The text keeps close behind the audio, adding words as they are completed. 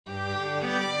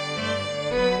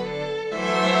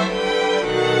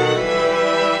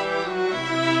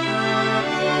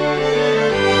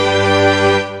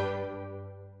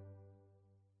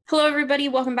Hello, everybody.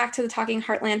 Welcome back to the Talking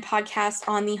Heartland podcast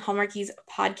on the Hallmarkies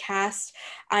podcast.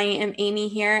 I am Amy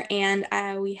here, and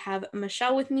we have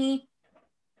Michelle with me.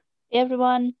 Hey,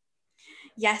 everyone.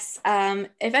 Yes,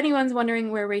 if anyone's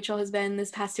wondering where Rachel has been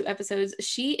this past 2 episodes,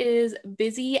 she is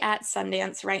busy at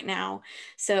Sundance right now.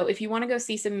 So if you want to go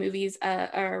see some movies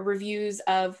or reviews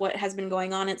of what has been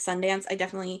going on at Sundance, I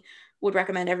definitely would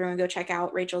recommend everyone go check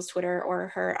out Rachel's Twitter or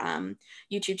her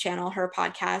YouTube channel, her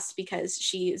podcast, because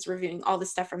she is reviewing all the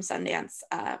stuff from Sundance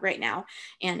right now.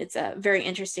 And it's very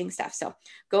interesting stuff. So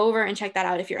go over and check that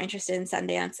out if you're interested in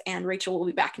Sundance, and Rachel will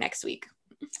be back next week.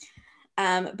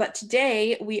 But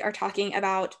today we are talking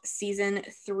about season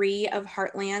 3 of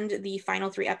Heartland, the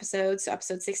final 3 episodes, so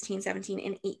episodes 16, 17,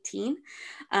 and 18.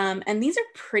 And these are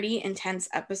pretty intense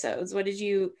episodes. What did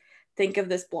you think of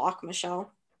this block,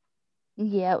 Michelle?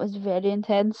 Yeah, it was very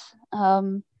intense.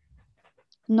 Not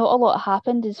a lot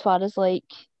happened as far as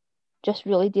just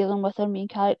really dealing with our main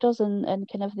characters and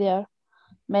kind of their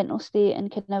mental state and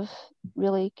kind of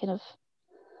really kind of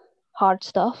hard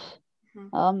stuff.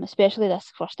 Especially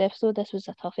this first episode. This was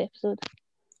a tough episode.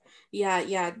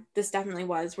 Yeah, this definitely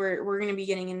was. We're going to be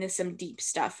getting into some deep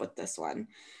stuff with this one.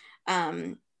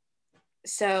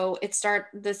 So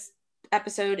this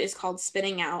episode is called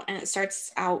Spinning Out, and it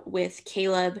starts out with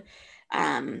Caleb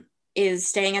is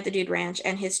staying at the Dude Ranch,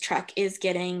 and his truck is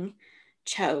getting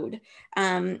towed.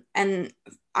 And I'm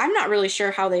not really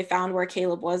sure how they found where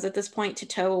Caleb was at this point to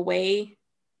tow away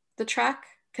the truck,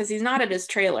 because he's not at his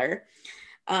trailer.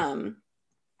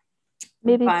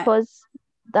 Maybe because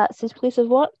that's his place of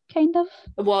work, kind of.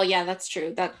 Well, yeah, that's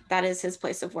true. That is his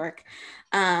place of work.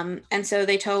 And so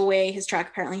they tow away his truck.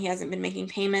 Apparently he hasn't been making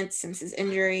payments since his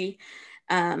injury.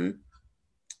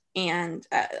 And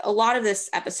a lot of this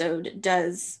episode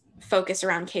does focus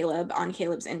around Caleb, on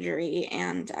Caleb's injury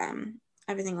and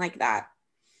everything like that.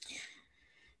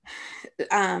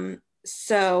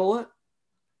 So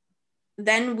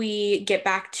then we get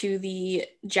back to the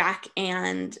Jack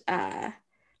and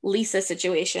Lisa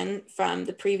situation from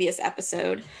the previous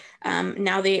episode.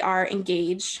 Now they are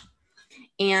engaged,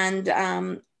 and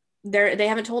they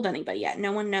haven't told anybody yet.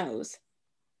 No one knows.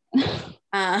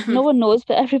 No one knows,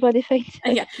 but everybody thinks.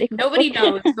 Yeah, nobody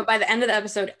knows, but by the end of the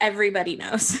episode, everybody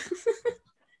knows.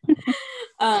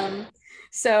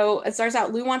 So it starts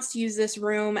out, Lou wants to use this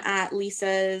room at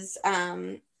Lisa's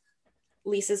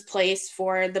place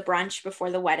for the brunch before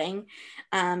the wedding.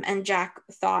 And Jack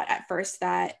thought at first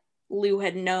that Lou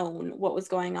had known what was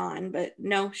going on, but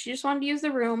no, she just wanted to use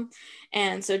the room.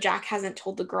 And so Jack hasn't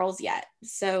told the girls yet.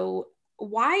 So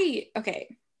why?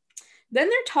 Okay. Then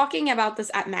they're talking about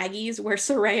this at Maggie's, where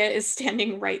Soraya is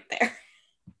standing right there.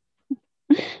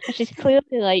 She's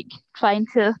clearly trying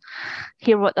to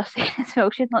hear what they're saying as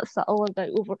well. She's not subtle about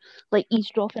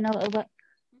eavesdropping a little bit.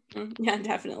 Yeah,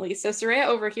 definitely. So Soraya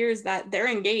overhears that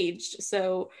they're engaged,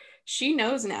 so she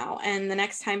knows now. And the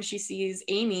next time she sees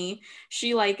Amy,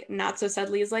 she not so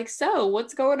subtly is like, "So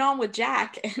what's going on with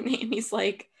Jack?" And Amy's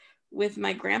like, "With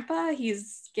my grandpa,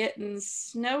 he's getting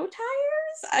snow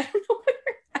tires." I don't know what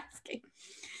you're asking.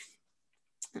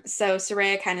 So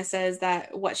Soraya kind of says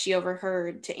that what she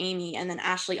overheard to Amy, and then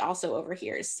Ashley also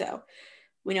overhears. So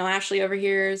we know Ashley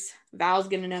overhears. Val's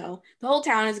gonna know. The whole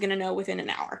town is gonna know within an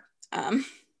hour.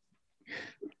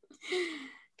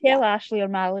 Tell Ashley or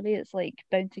Mallory it's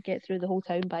bound to get through the whole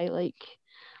town by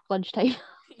lunchtime.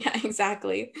 Yeah,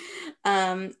 exactly.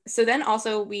 So then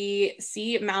also we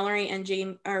see Mallory and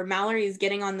Mallory is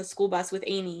getting on the school bus with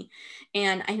Amy,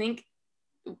 and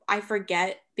I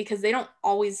forget, because they don't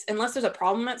always, unless there's a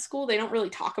problem at school, they don't really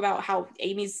talk about how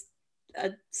Amy's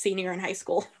a senior in high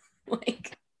school.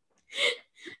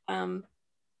 I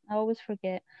always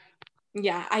forget.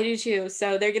 Yeah, I do too.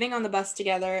 So they're getting on the bus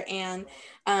together, and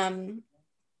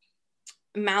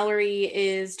Mallory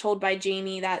is told by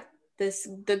Jamie that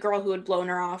the girl who had blown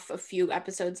her off a few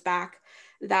episodes back,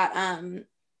 that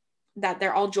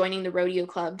they're all joining the rodeo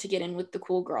club to get in with the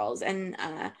cool girls. And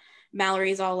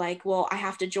Mallory's all like, "Well, I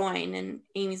have to join." And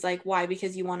Amy's like, "Why?"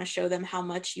 "Because you want to show them how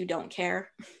much you don't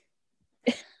care."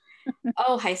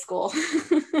 Oh, high school.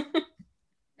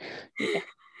 Yeah.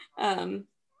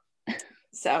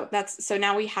 So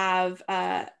now we have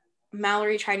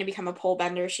Mallory trying to become a pole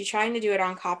bender. She's trying to do it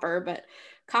on Copper, but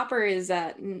Copper is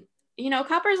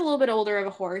Copper is a little bit older of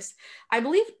a horse. I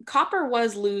believe Copper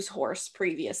was Lou's horse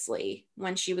previously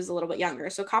when she was a little bit younger.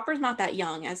 So Copper's not that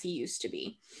young as he used to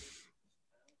be.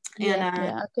 And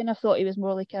I kind of thought he was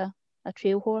more like a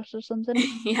trail horse or something.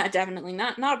 Yeah, definitely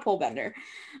not a pole bender.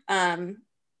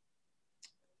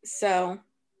 So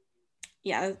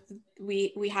yeah,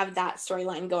 we have that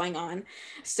storyline going on.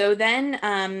 So then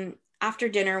after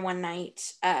dinner one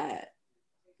night,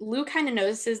 Lou kind of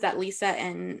notices that Lisa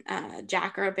and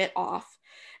Jack are a bit off.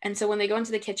 And so when they go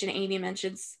into the kitchen, Amy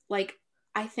mentions, like,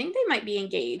 I think they might be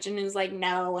engaged. And he's like,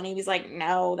 no. And Amy's like,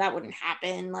 no, that wouldn't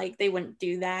happen. Like, they wouldn't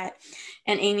do that.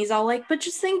 And Amy's all like, but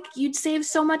just think, you'd save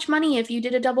so much money if you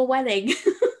did a double wedding.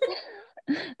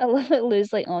 I love it.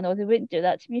 Lou's like, oh no, they wouldn't do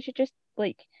that to me. She just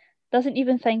like doesn't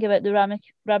even think about the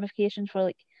ramifications for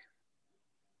like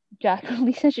Jack or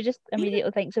Lisa. She just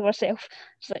immediately thinks of herself.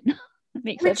 She's like, no,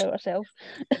 makes it about herself.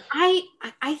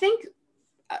 I think,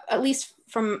 at least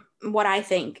from what I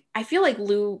think, I feel like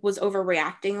Lou was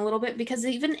overreacting a little bit, because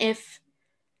even if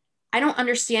I don't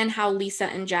understand how Lisa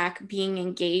and Jack being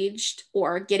engaged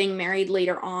or getting married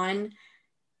later on,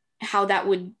 how that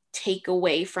would take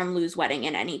away from Lou's wedding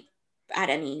at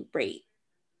any rate.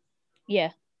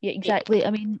 Yeah, exactly.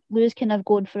 I mean, Lou's kind of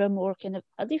going for a more kind of,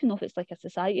 I don't even know if it's like a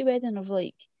society wedding of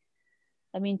like,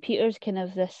 I mean, Peter's kind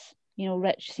of this,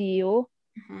 rich CEO.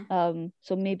 Mm-hmm.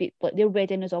 So maybe like their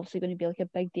wedding is obviously going to be like a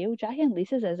big deal. Jackie and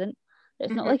Lisa's isn't. It's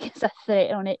Mm-hmm. not like it's a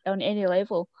threat on any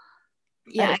level.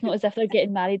 Yeah. And it's not as if they're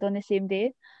getting married on the same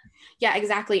day. Yeah,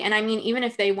 exactly. And I mean, even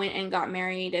if they went and got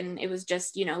married and it was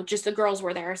just, just the girls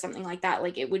were there or something like that,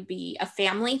 like it would be a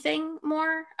family thing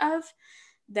more of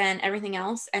than everything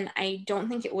else. And I don't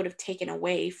think it would have taken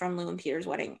away from Lou and Peter's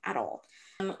wedding at all.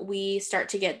 We start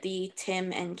to get the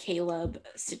Tim and Caleb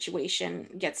situation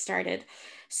get started.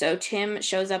 So Tim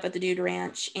shows up at the Dude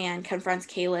Ranch and confronts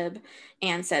Caleb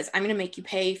and says, I'm going to make you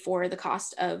pay for the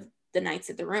cost of the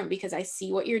nights at the room, because I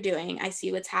see what you're doing. I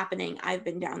see what's happening. I've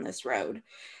been down this road.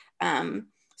 So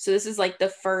this is like the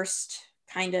first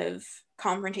kind of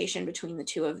confrontation between the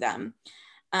two of them.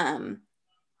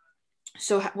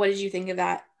 So what did you think of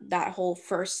that whole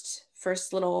first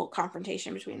little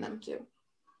confrontation between them two?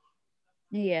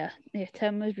 Yeah,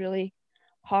 Tim was really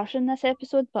harsh in this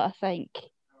episode, but I think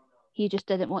he just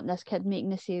didn't want this kid making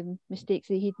the same mistakes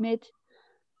that he'd made.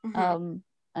 Mm-hmm.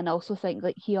 And I also think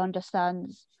like he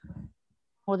understands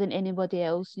more than anybody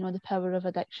else, the power of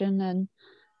addiction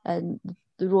and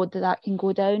the road that can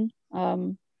go down. But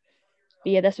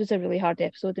yeah, this was a really hard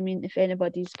episode. I mean, if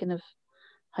anybody's kind of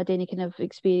had any kind of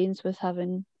experience with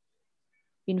having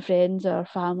been friends or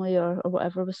family or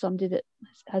whatever with somebody that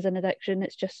has an addiction,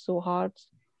 it's just so hard.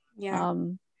 Yeah.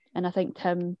 And I think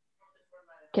Tim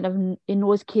kind of, he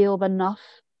knows Caleb enough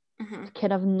Mm-hmm. to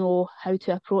kind of know how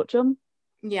to approach him.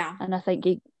 Yeah. And I think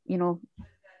he,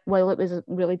 while it was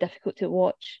really difficult to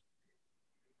watch,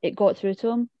 it got through to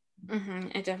him. Mm-hmm.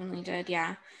 It definitely did.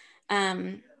 Yeah.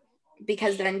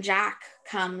 Because then Jack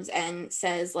comes and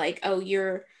says like, oh,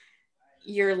 you're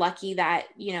lucky that,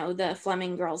 the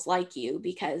Fleming girls like you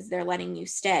because they're letting you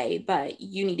stay, but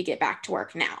you need to get back to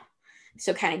work now.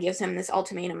 So kind of gives him this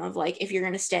ultimatum of like, if you're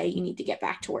going to stay, you need to get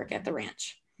back to work at the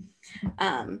ranch.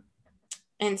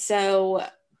 And so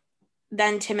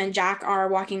then Tim and Jack are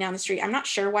walking down the street. I'm not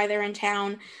sure why they're in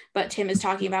town, but Tim is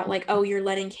talking about like, oh, you're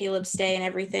letting Caleb stay and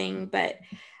everything. But,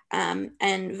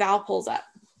 and Val pulls up,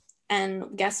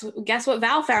 and guess what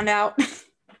Val found out?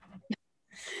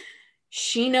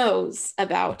 She knows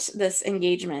about this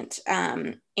engagement.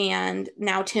 And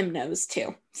now Tim knows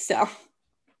too. So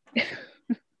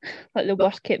like the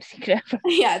worst kept secret ever.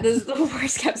 Yeah, this is the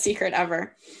worst kept secret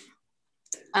ever.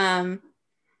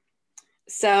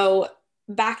 So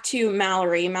back to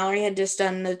Mallory. Mallory had just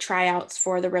done the tryouts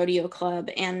for the rodeo club,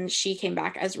 and she came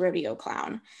back as rodeo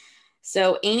clown.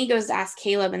 So Amy goes to ask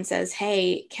Caleb and says,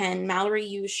 hey, can Mallory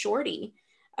use Shorty?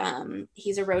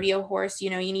 He's a rodeo horse. You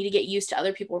need to get used to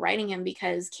other people riding him,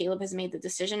 because Caleb has made the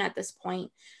decision at this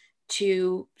point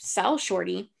to sell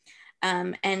Shorty.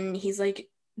 And he's like,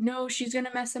 no, she's going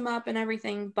to mess him up and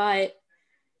everything, but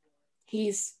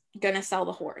he's going to sell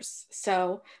the horse.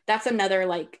 So that's another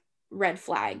like red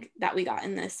flag that we got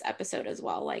in this episode as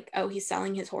well. Like, oh, he's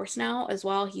selling his horse now as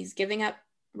well. He's giving up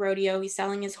rodeo. He's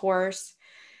selling his horse.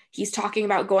 He's talking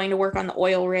about going to work on the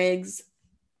oil rigs.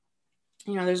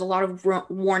 There's a lot of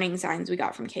warning signs we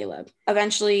got from Caleb.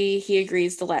 Eventually, he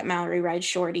agrees to let Mallory ride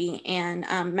Shorty, and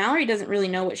Mallory doesn't really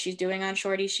know what she's doing on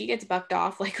Shorty. She gets bucked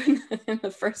off like in the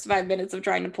first 5 minutes of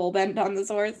trying to pole bend on this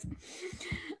horse.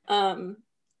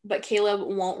 But Caleb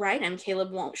won't ride him.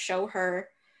 Caleb won't show her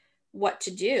what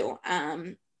to do.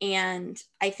 And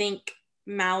I think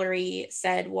Mallory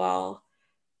said, well,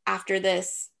 after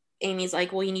this, Amy's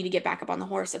like, well, you need to get back up on the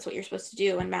horse. That's what you're supposed to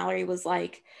do. And Mallory was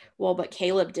like, well, but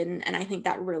Caleb didn't. And I think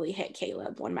that really hit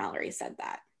Caleb when Mallory said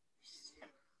that.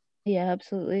 Yeah,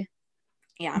 absolutely.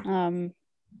 Yeah.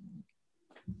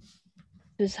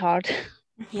 It was hard.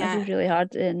 Yeah. It was really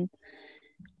hard. And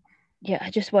yeah,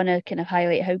 I just want to kind of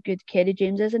highlight how good Kerry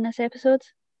James is in this episode.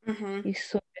 Mm-hmm. He's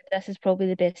so good. This is probably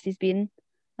the best he's been.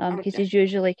 Because he's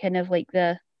usually kind of like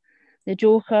the the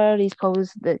Joker. He's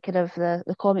caused the kind of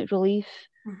the comic relief.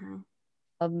 Mm-hmm.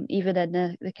 Even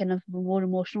in the kind of more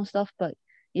emotional stuff, but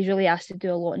he's really asked to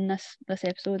do a lot in this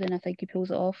episode, and I think he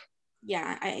pulls it off.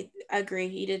 Yeah, I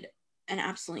agree.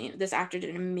 This actor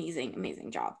did an amazing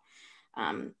job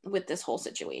with this whole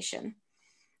situation.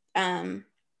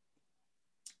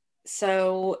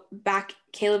 So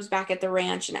Caleb's back at the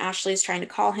ranch, and Ashley's trying to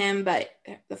call him, but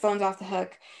the phone's off the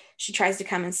hook. She tries to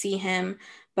come and see him,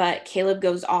 but Caleb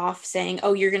goes off saying,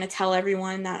 "Oh, you're going to tell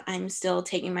everyone that I'm still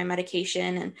taking my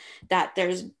medication and that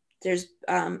there's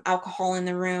alcohol in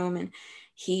the room." And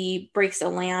he breaks a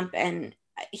lamp, and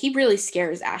he really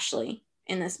scares Ashley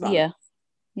in this moment.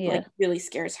 Yeah. Like, really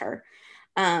scares her.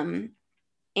 And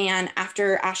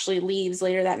after Ashley leaves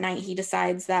later that night, he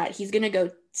decides that he's going to go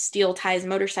steal Ty's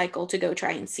motorcycle to go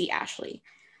try and see Ashley.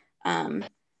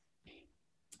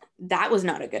 That was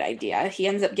not a good idea. He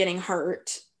ends up getting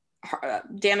hurt,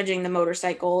 damaging the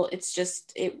motorcycle. It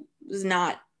was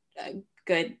not a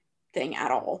good thing at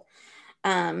all.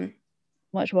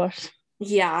 Much worse.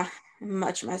 Yeah,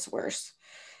 much worse.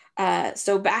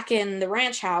 So back in the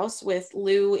ranch house with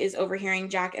Lou is overhearing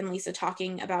Jack and Lisa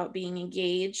talking about being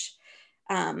engaged.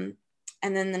 And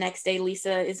then the next day,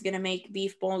 Lisa is going to make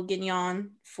beef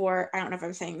bourguignon for, I don't know if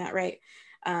I'm saying that right,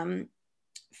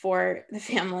 for the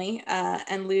family.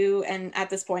 And Lou, and at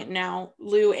this point now,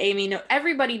 Lou, Amy,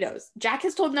 everybody knows. Jack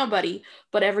has told nobody,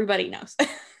 but everybody knows.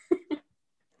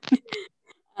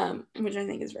 Which I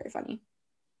think is very funny.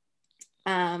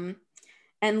 And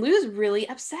Lou's really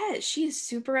upset. She's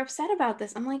super upset about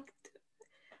this. I'm like,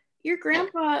 your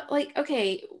grandpa, like,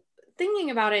 okay,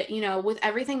 thinking about it, with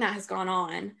everything that has gone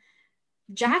on,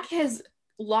 Jack has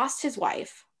lost his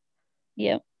wife.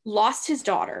 Yep. Lost his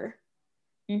daughter.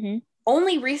 Mm-hmm.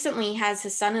 Only recently has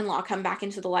his son-in-law come back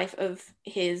into the life of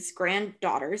his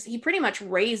granddaughters. He pretty much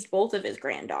raised both of his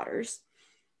granddaughters.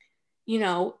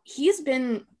 He's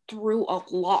been through a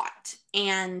lot.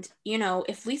 And,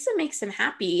 if Lisa makes him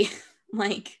happy,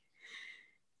 like,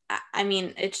 I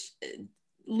mean, it's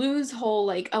Lou's whole,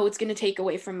 like, oh, it's going to take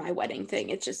away from my wedding thing.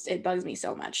 It bugs me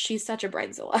so much. She's such a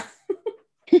bridezilla.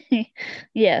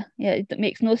 yeah, it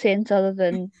makes no sense other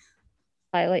than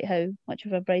highlight how much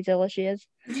of a bridezilla she is.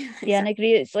 Exactly. Yeah, and I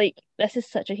agree. It's like, this is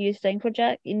such a huge thing for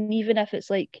Jack, and even if it's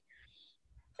like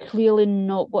clearly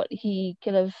not what he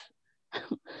kind of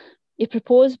he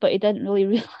proposed, but he didn't really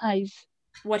realize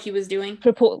what he was doing.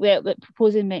 That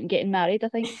proposing meant getting married, I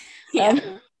think. Yeah.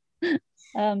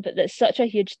 But that's such a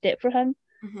huge step for him.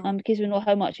 Mm-hmm. Because we know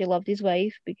how much he loved his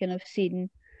wife. We kind of seen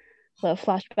like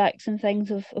flashbacks and things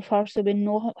of her, so we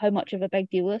know how much of a big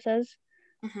deal this is.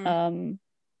 Mm-hmm.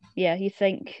 Yeah, you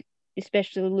think,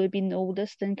 especially Lou being the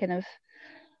oldest and kind of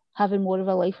having more of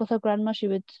a life with her grandma, she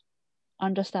would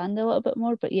understand a little bit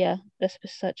more. But yeah, this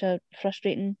was such a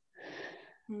frustrating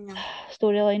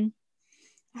storyline.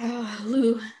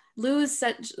 Lou is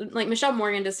such, like, Michelle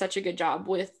Morgan does such a good job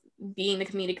with being the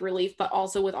comedic relief, but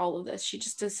also with all of this. She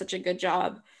just does such a good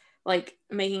job, like,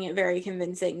 making it very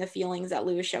convincing, the feelings that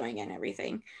Lou is showing and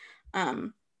everything.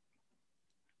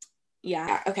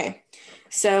 Yeah, okay.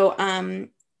 So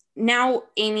now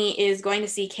Amy is going to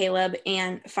see Caleb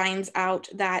and finds out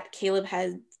that Caleb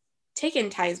has taken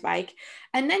Ty's bike.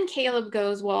 And then Caleb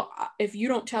goes, well, if you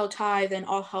don't tell Ty, then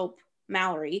I'll help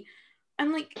Mallory.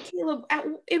 I'm like, Caleb,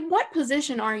 in what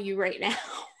position are you right now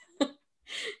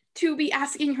to be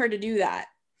asking her to do that?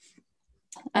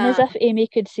 And as if Amy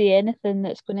could say anything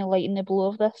that's going to lighten the blow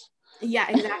of this. Yeah,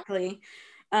 exactly.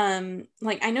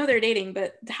 Like, I know they're dating,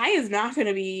 but Ty is not going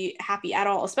to be happy at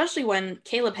all, especially when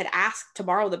Caleb had asked to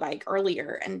borrow the bike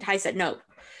earlier and Ty said no.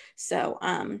 So,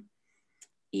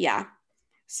 yeah.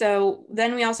 So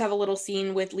then we also have a little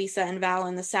scene with Lisa and Val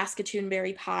in the Saskatoon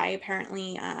berry pie.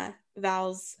 Apparently,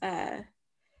 Val's, I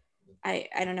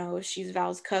don't know if she's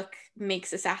Val's cook,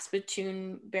 makes a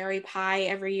Saskatoon berry pie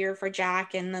every year for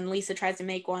Jack, and then Lisa tries to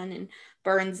make one and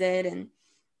burns it, and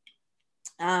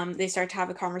they start to have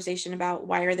a conversation about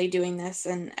why are they doing this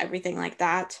and everything like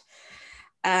that.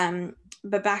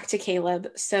 But back to Caleb.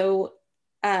 So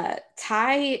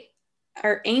Amy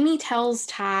tells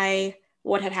Ty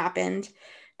what had happened,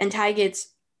 and Ty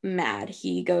gets mad.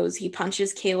 He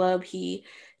punches Caleb, he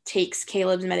takes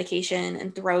Caleb's medication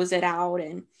and throws it out,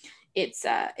 and it's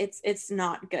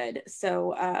not good.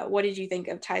 So what did you think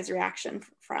of Ty's reaction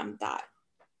from that?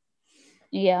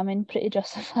 Yeah, I mean, pretty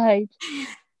justified.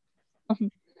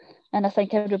 And I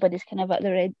think everybody's kind of at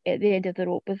the end of the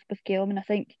rope with Caleb. And I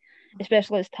think,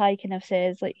 especially as Ty kind of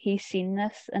says, like, he's seen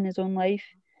this in his own life.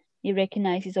 He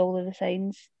recognises all of the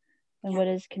signs. And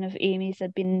whereas kind of Amy's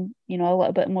had been, a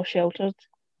little bit more sheltered.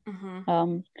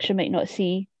 Mm-hmm. She might not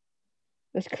see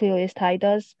as clearly as Ty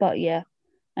does. But yeah,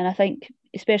 And I think,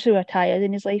 especially with Ty is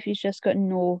in his life, he's just got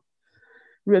no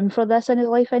room for this in his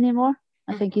life anymore.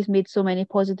 I think he's made so many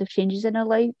positive changes in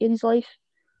his life.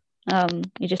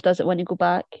 He just doesn't want to go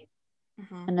back.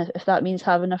 And if that means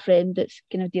having a friend that's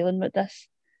kind of dealing with this,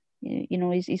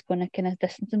 he's going to kind of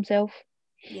distance himself.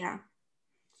 Yeah.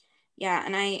 Yeah,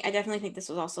 and I definitely think this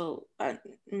was also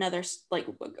another like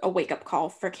a wake-up call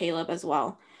for Caleb as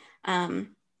well.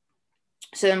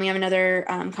 So then we have another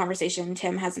conversation.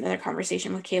 Tim has another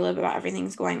conversation with Caleb about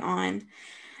everything's going on.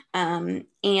 And,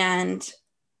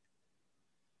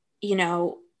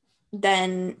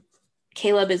 then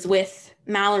Caleb is with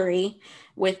Mallory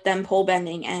with them pole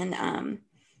bending, and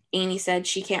Amy said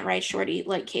she can't ride Shorty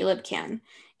like Caleb can.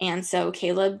 And so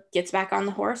Caleb gets back on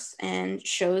the horse and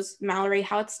shows Mallory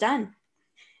how it's done.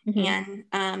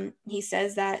 And he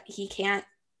says that he can't,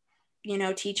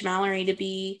 teach Mallory to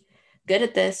be good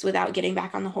at this without getting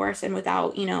back on the horse and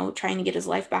without, trying to get his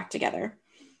life back together.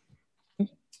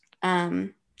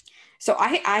 So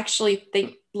I actually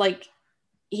think like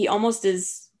he almost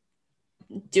is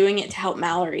doing it to help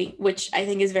Mallory, which I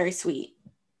think is very sweet.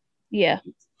 Yeah.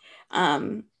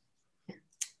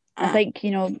 I think,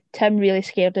 Tim really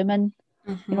scared him in,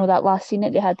 that last scene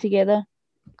that they had together.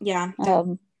 Yeah.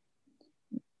 And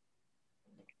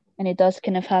he does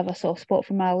kind of have a soft spot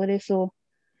for Mallory, so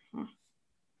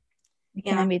it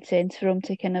kind of made sense for him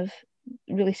to kind of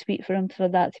really sweet for him for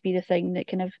that to be the thing that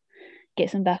kind of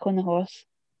gets him back on the horse.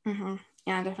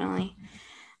 Yeah, definitely.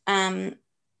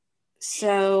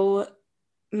 So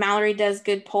Mallory does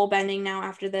good pole bending now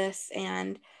after this,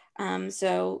 and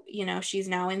so she's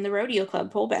now in the rodeo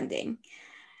club pole bending.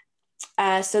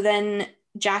 So then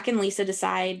Jack and Lisa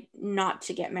decide not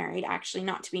to get married, actually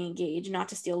not to be engaged, not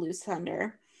to steal Lou's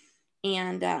thunder,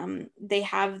 and they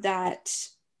have that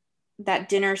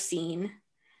dinner scene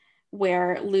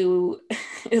where Lou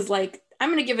is like, I'm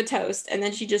gonna give a toast, and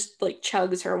then she just like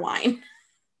chugs her wine.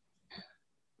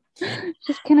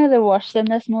 She's kind of the worst in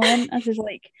this moment. This is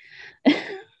like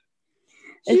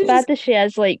as bad as she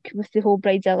is, like with the whole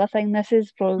Bridezilla thing, this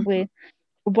is probably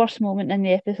the worst moment in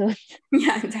the episode.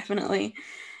 Yeah, definitely.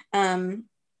 And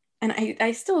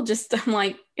I still just, I'm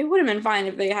like, it would have been fine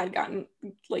if they had gotten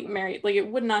like married. Like it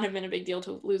would not have been a big deal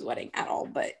to Lou's wedding at all,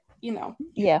 but Yeah.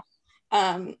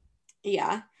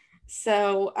 Yeah.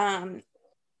 So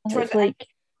it's like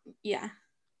yeah.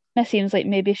 It seems like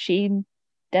maybe she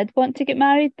did want to get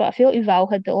married, but I feel like Val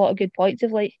had a lot of good points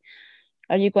of like,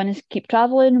 are you going to keep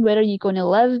traveling? Where are you going to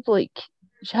live? Like,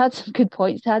 she had some good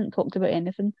points. She hadn't talked about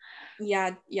anything.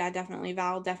 Yeah, definitely.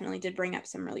 Val definitely did bring up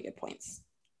some really good points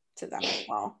to them as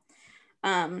well.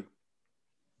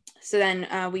 So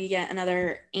then we get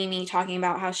another Amy talking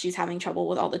about how she's having trouble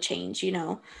with all the change.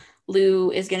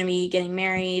 Lou is going to be getting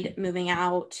married, moving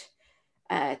out.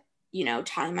 Ty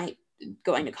might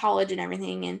going to college and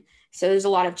everything, and so there's a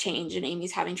lot of change, and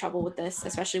Amy's having trouble with this,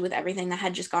 especially with everything that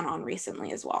had just gone on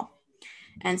recently as well.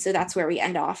 And so that's where we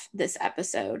end off this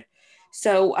episode.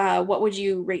 So what would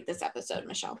you rate this episode,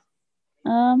 Michelle?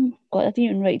 God, I didn't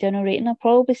even write down a rating. I'll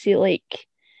probably say like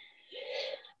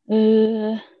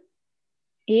 8,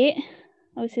 I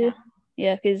would say.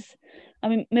 Yeah, because I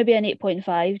mean maybe an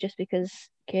 8.5 just because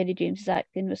Kerry James's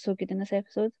acting was so good in this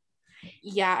episode.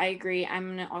 Yeah, I agree. I'm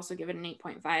gonna also give it an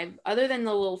 8.5. Other than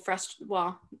the little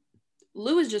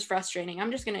Lou is just frustrating.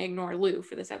 I'm just gonna ignore Lou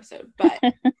for this episode. But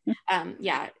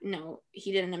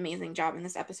he did an amazing job in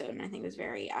this episode, and I think it was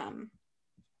very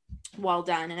well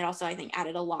done. And it also, I think,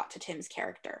 added a lot to Tim's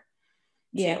character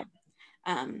too.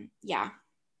 Yeah.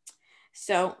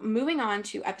 So moving on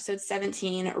to episode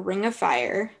 17, Ring of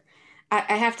Fire.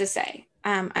 I have to say,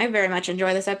 I very much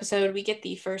enjoy this episode. We get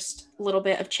the first little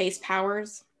bit of Chase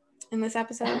powers in this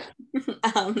episode.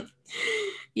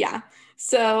 Yeah.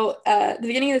 So the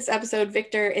beginning of this episode,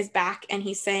 Victor is back and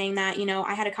he's saying that,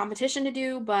 I had a competition to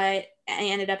do, but I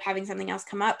ended up having something else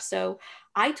come up. So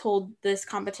I told this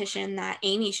competition that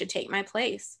Amy should take my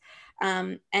place.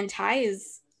 And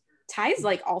Ty's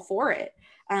like all for it,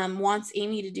 wants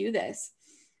Amy to do this.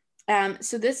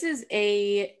 So this is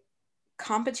a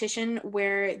competition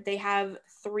where they have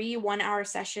 3 1-hour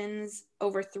sessions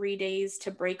over 3 days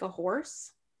to break a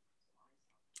horse.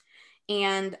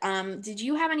 And did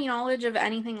you have any knowledge of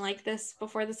anything like this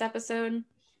before this episode?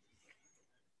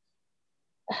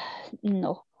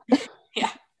 No.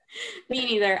 Yeah, me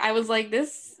neither. I was like,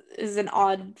 this is an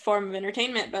odd form of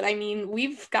entertainment, but I mean,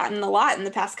 we've gotten a lot in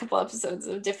the past couple episodes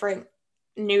of different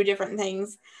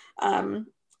things in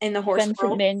the horse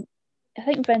world. I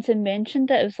think Vincent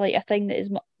mentioned it was like a thing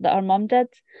that our mum did,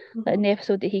 like in the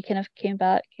episode that he kind of came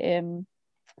back.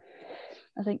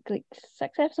 I think like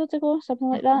 6 episodes ago, something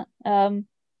like that.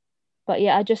 But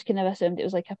yeah, I just kind of assumed it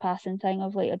was like a passing thing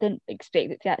of like I didn't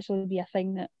expect it to actually be a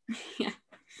thing that Yeah.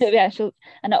 that we actually.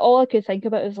 And all I could think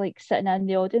about was like sitting in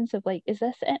the audience of like, is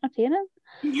this entertaining?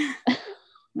 Yeah.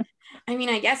 I mean,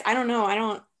 I guess I don't know. I I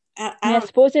mean, I don't.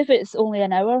 suppose if it's only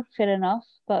an hour, fair enough.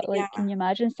 But Yeah. like, can you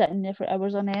imagine sitting there for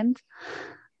hours on end?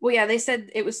 Well, yeah, they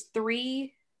said it was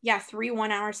three. Yeah, 3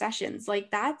 1-hour sessions. Like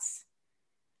That's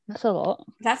a lot.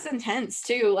 that's intense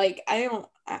too. Like I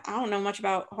don't know much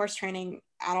about horse training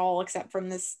at all except from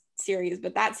this series,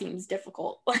 but that seems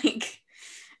difficult. Like,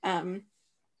 um,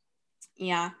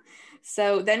 yeah.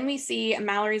 So then we see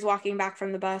Mallory's walking back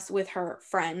from the bus with her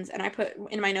friends, and I put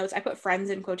in my notes, I put friends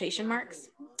in quotation marks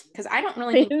because I don't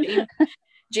really think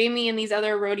Jamie and these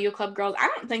other rodeo club girls, I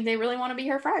don't think they really want to be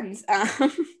her friends.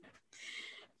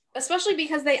 Especially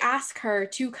because they ask her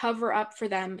to cover up for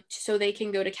them so they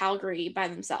can go to Calgary by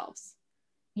themselves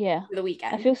Yeah, for the I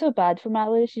weekend. feel so bad for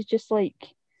Mallory. She's just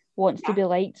like wants to Yeah. be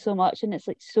liked so much, and it's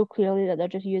like so clearly that they're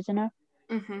just using her.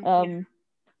 Yeah.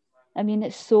 I mean,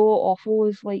 it's so awful.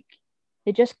 It's like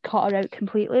they just cut her out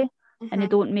completely, and they Mm-hmm.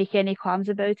 don't make any qualms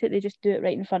about it. They just do it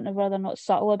right in front of her. They're not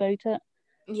subtle about it.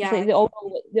 It's Yeah. like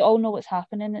they all know what's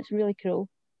happening. It's really cruel.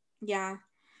 Yeah.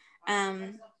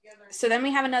 Um, so then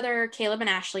we have another Caleb and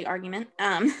Ashley argument.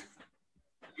 I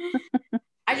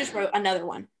just wrote another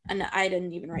one, and I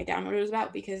didn't even write down what it was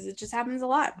about because it just happens a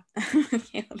lot.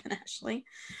 Caleb and Ashley.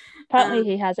 Apparently,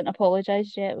 he hasn't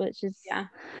apologized yet, which is Yeah.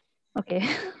 okay.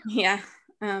 Yeah.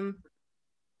 Um,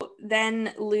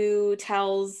 then Lou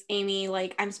tells Amy,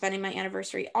 like, I'm spending my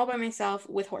anniversary all by myself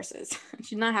with horses.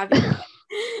 She's not happy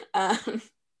about it.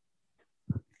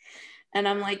 And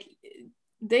I'm like,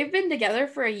 they've been together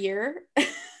for a year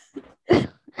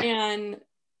and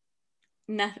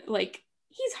nothing, like,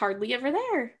 he's hardly ever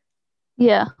there.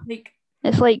 Yeah, Like,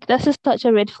 it's like this is such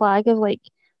a red flag of like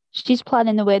she's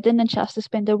planning the wedding and she has to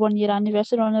spend her 1 year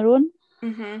anniversary on her own.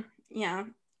 yeah,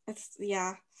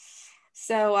 yeah.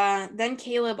 So then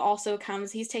Caleb also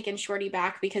comes. He's taking Shorty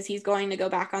back because he's going to go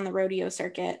back on the rodeo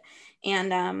circuit.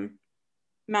 And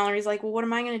Mallory's like, well, what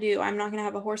am I going to do? I'm not going to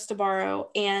have a horse to borrow.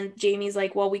 And Jamie's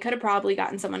like, well, we could have probably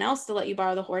gotten someone else to let you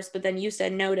borrow the horse, but then you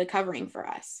said no to covering for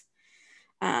us.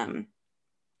 And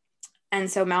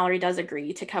so Mallory does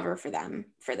agree to cover for them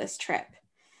for this trip.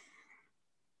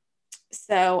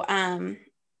 So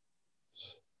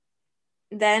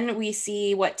then we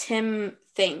see what Tim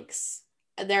thinks.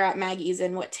 They're at Maggie's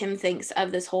and what Tim thinks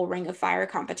of this whole Ring of Fire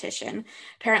competition.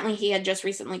 Apparently, he had just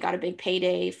recently got a big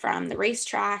payday from the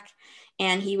racetrack,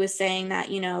 and he was saying that,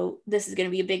 this is going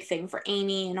to be a big thing for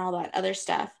Amy and all that other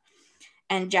stuff.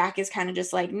 And Jack is kind of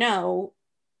just like, no,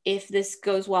 if this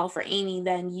goes well for Amy,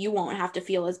 then you won't have to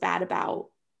feel as bad about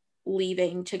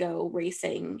leaving to go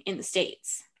racing in the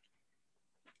States.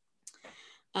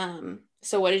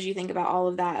 So what did you think about all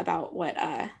of that, about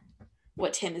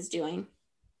what Tim is doing?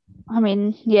 I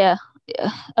mean, yeah,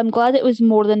 I'm glad it was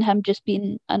more than him just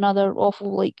being another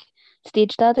awful like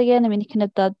stage dad again. I mean, he kind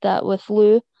of did that with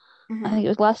Lou. I think it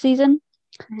was last season.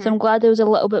 So I'm glad there was a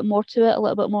little bit more to it, a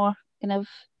little bit more kind of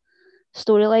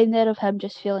storyline there of him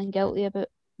just feeling guilty about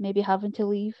maybe having to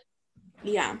leave.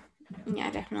 Yeah,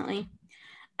 definitely.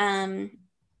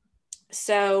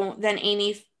 So then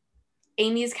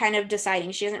Amy's kind of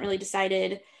deciding. She hasn't really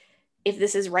decided if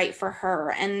this is right for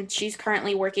her, and she's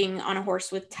currently working on a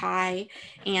horse with Ty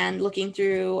and looking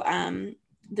through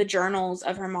the journals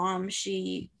of her mom.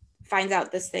 She finds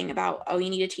out this thing about, oh, you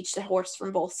need to teach the horse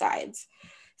from both sides.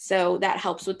 So that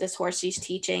helps with this horse she's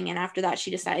teaching, and after that she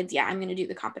decides, yeah, I'm going to do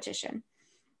the competition.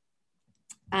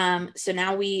 So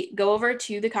now we go over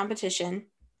to the competition,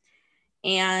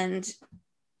 and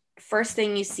first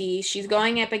thing you see, she's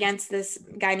going up against this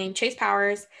guy named Chase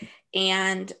Powers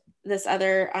and this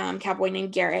other cowboy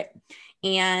named Garrett.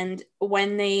 And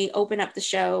when they open up the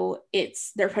show,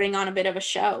 they're putting on a bit of a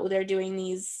show. They're doing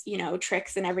these,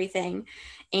 tricks and everything.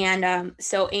 And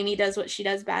so Amy does what she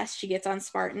does best. She gets on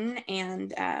Spartan,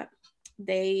 and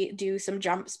they do some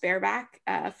jumps bareback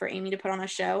for Amy to put on a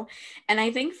show. And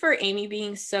I think for Amy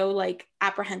being so like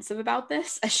apprehensive about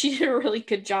this, she did a really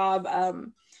good job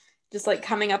just like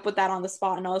coming up with that on the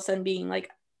spot, and all of a sudden being like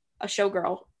a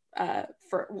showgirl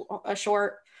for a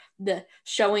short,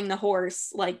 showing the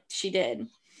horse like she did.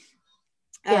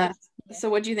 Yeah. So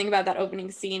what do you think about that opening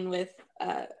scene with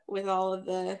all of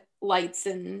the lights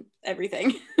and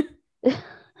everything?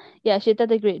 Yeah, she did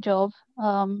a great job.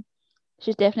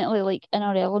 She's definitely like in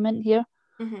her element here.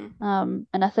 And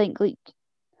I think like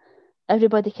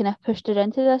everybody kind of pushed her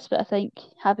into this, but I think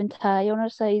having Ty on her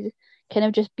side, kind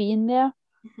of just being there,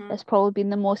 has probably been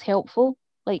the most helpful,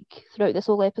 like throughout this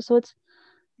whole episode.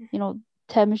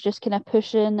 Tim's just kind of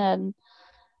pushing and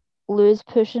Lou's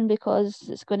pushing because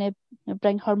it's going to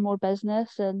bring her more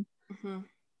business, and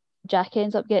Jack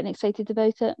ends up getting excited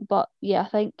about it. But yeah, I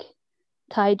think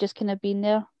Ty just kind of being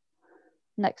there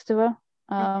next to her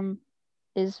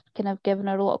is kind of giving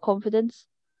her a lot of confidence.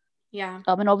 Yeah.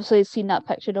 And obviously seeing that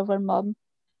picture of her mum,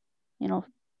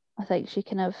 I think she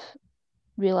kind of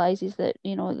realizes that,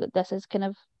 that this is kind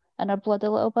of in her blood a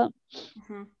little bit.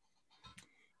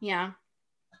 Yeah.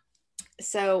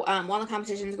 So while the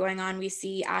competition's going on, we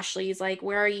see Ashley's like,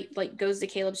 where are you, like goes to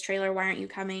Caleb's trailer, why aren't you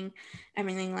coming,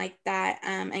 everything like that.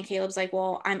 And Caleb's like,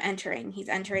 well, he's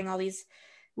entering all these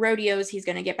rodeos, he's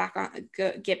going to get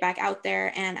back out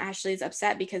there. And Ashley's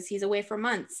upset because he's away for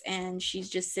months and she's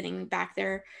just sitting back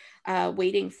there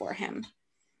waiting for him.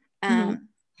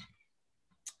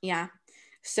 Yeah.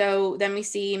 So then we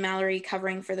see Mallory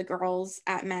covering for the girls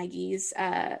at Maggie's.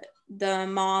 The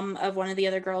mom of one of the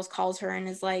other girls calls her and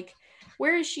is like,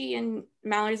 where is she? And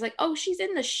Mallory's like, oh, she's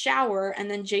in the shower.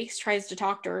 And then Jake's tries to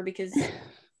talk to her because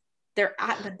they're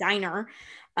at the diner.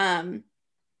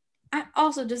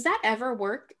 Also, does that ever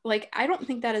work? Like, I don't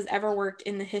think that has ever worked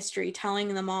in the history,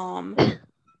 telling the mom,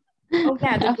 oh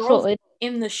yeah, the girl's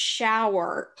in the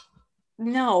shower.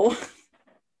 No.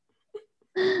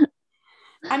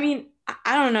 I mean,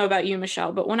 I don't know about you,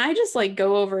 Michelle, but when I just like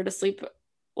go over to sleep,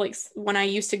 like when I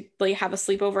used to like have a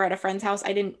sleepover at a friend's house,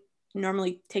 I didn't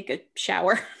normally take a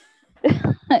shower.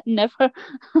 Never.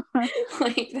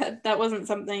 Like that wasn't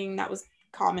something that was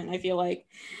common, I feel like.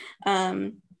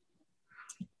 And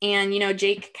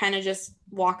Jake kind of just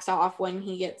walks off when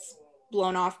he gets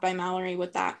blown off by Mallory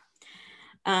with that.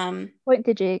 Point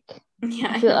to Jake.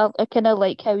 Yeah. I kind of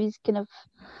like how he's kind of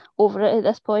over it at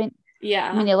this point. Yeah.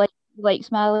 I mean, he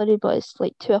likes Mallory, but it's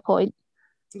like to a point.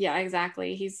 Yeah,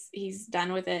 exactly. He's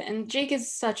done with it. And Jake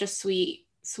is such a sweet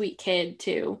kid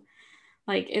too.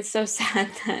 Like, it's so sad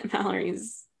that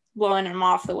Mallory's blowing him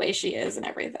off the way she is and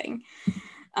everything.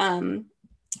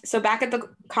 So back at the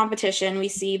competition, we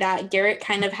see that Garrett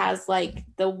kind of has like,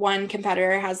 the one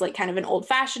competitor has like kind of an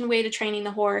old-fashioned way to training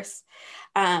the horse.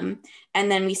 And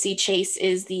then we see Chase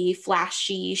is the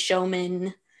flashy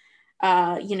showman.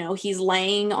 He's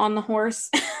laying on the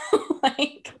horse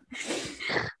like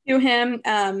to him.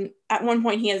 At one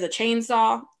point he has a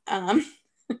chainsaw.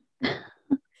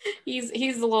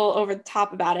 He's a little over the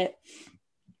top about it.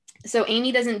 So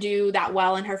Amy doesn't do that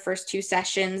well in her first 2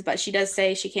 sessions, but she does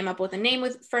say she came up with a name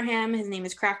for him. His name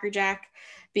is Cracker Jack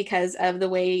because of the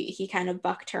way he kind of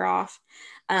bucked her off.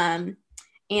 And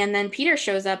then Peter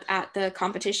shows up at the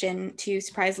competition to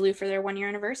surprise Lou for their 1-year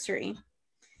anniversary.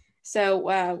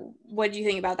 So what do you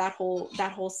think about that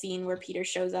whole scene where Peter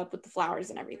shows up with the flowers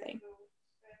and everything?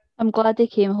 I'm glad they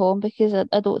came home because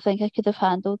I don't think I could have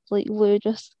handled like Lou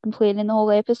just complaining the whole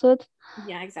episode.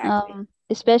 Yeah, exactly.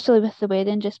 Especially with the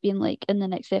wedding just being like in the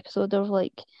next episode of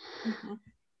like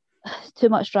too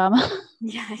much drama.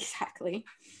 Yeah, exactly.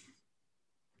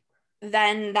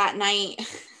 Then that night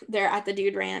they're at the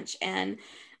Dude Ranch and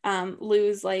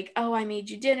Lou's like, oh, I made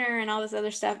you dinner and all this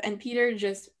other stuff. And Peter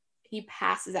he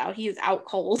passes out. He is out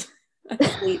cold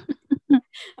asleep.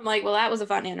 I'm like, well, that was a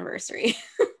fun anniversary.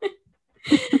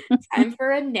 Time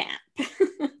for a nap.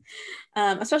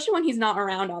 Especially when he's not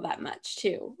around all that much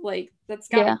too. Like, that's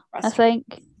gotta be frustrating.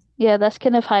 I think this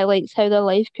kind of highlights how their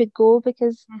life could go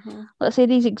because let's say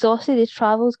he's exhausted, he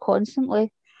travels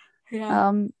constantly.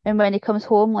 Yeah. And when he comes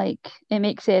home, like, it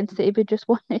makes sense that he would just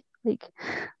want to like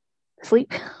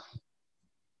sleep.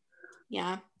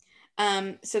 Yeah.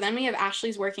 So then we have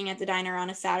Ashley's working at the diner on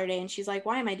a Saturday and she's like,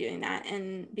 why am I doing that?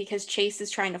 And because Chase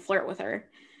is trying to flirt with her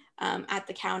at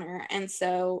the counter. And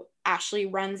so Ashley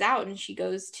runs out and she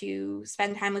goes to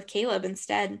spend time with Caleb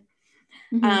instead.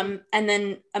 And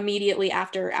then immediately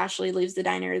after Ashley leaves the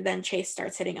diner, then Chase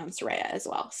starts hitting on Soraya as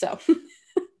well. So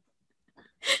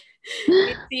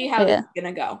you see how this is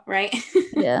gonna go, right?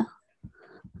 Yeah.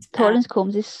 Torrance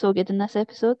Combs is so good in this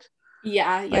episode.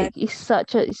 Yeah. Like, he's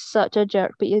such a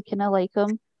jerk, but you kind of like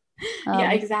him.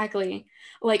 Yeah, exactly.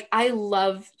 Like, I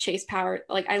love Chase Power.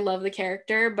 Like, I love the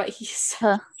character, but he's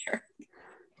such a jerk.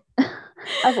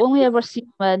 I've only ever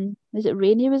seen when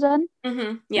Rainey was in?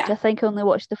 Yeah. Which I think I only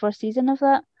watched the first season of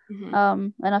that.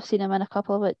 And I've seen him in a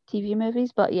couple of TV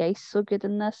movies, but yeah, he's so good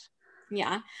in this.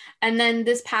 Yeah. And then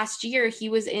this past year he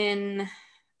was in,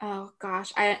 oh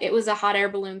gosh, it was a hot air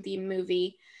balloon themed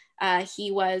movie.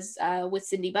 He was with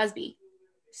Cindy Busby.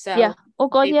 So yeah. Oh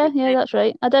god, yeah, that's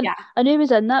right. I knew he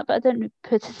was in that, but I didn't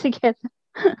put it together.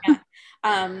 Yeah.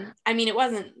 I mean, it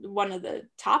wasn't one of the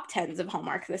top 10s of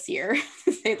Hallmark this year,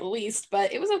 to say the least,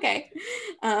 but it was okay.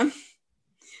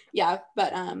 Yeah,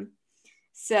 but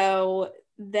so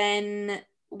then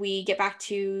we get back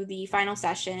to the final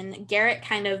session. Garrett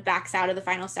kind of backs out of the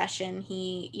final session.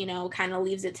 He, kind of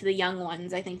leaves it to the young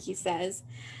ones, I think he says.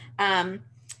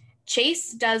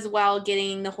 Chase does well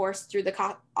getting the horse through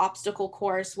the obstacle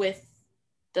course with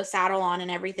the saddle on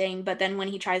and everything, but then when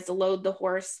he tries to load the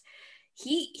horse,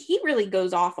 he really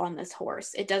goes off on this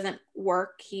horse. It doesn't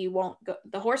work. The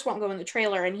horse won't go in the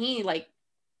trailer, and he like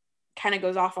kind of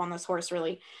goes off on this horse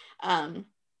really. And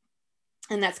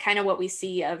that's kind of what we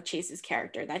see of Chase's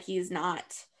character, that he's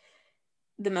not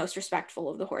the most respectful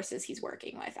of the horses he's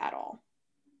working with at all.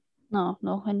 No,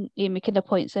 and Amy kind of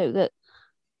points out that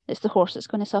it's the horse that's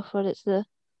going to suffer. It's the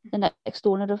next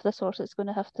owner of this horse that's going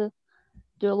to have to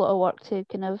do a lot of work to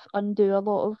kind of undo a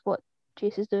lot of what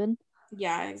Chase is doing.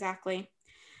 Yeah, exactly.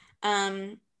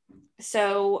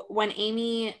 So when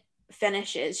Amy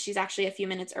finishes, she's actually a few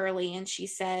minutes early, and she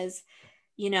says,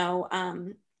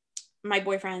 my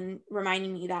boyfriend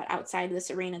reminding me that outside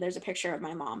this arena there's a picture of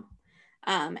my mom.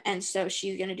 And so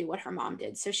she's going to do what her mom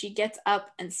did. So she gets up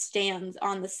and stands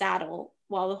on the saddle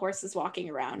while the horse is walking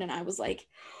around. And I was like,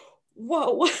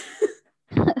 whoa.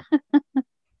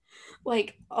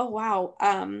 Like, oh, wow.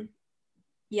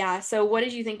 Yeah. So what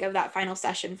did you think of that final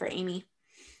session for Amy?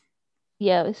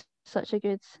 Yeah, it was such a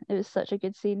good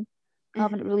scene.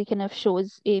 Mm-hmm. It really kind of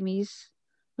shows Amy's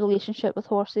relationship with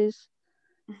horses,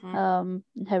 Mm-hmm.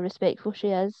 And how respectful she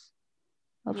is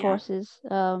of horses.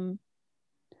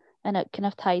 And it kind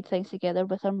of tied things together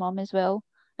with her mum as well.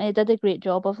 And it did a great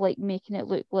job of like making it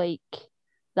look like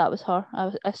that was her.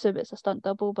 I assume it's a stunt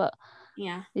double, but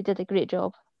yeah, they did a great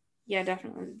job. Yeah,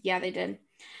 definitely. Yeah, they did.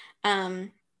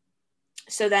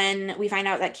 So then we find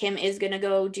out that Kim is going to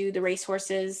go do the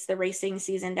racing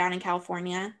season down in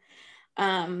California.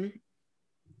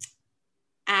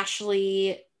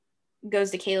 Ashley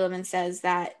goes to Caleb and says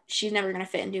that she's never going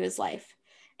to fit into his life.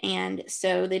 And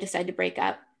so they decide to break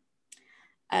up,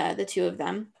 the two of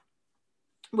them,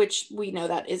 which we know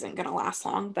that isn't going to last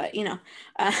long, but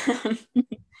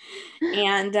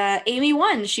and Amy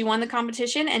won. She won the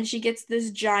competition, and she gets this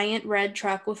giant red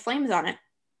truck with flames on it.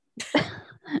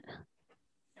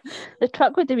 The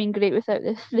truck would have been great without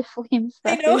the flames.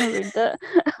 I know. Ruined it.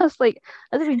 I was like,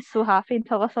 I'd have been so happy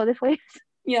until I saw the flames.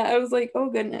 Yeah, I was like, oh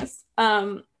goodness.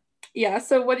 Yeah,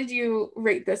 so what did you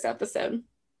rate this episode?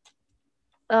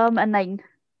 A 9.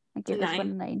 I gave this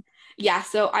one a 9. Yeah,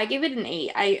 so I gave it an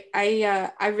 8.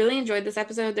 I really enjoyed this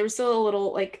episode. There was still a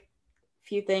little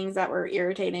few things that were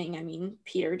irritating. I mean,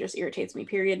 Peter just irritates me,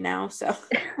 period, now. So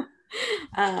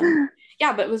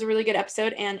yeah, but it was a really good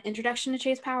episode and introduction to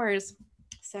Chase Powers.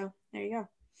 So there you go.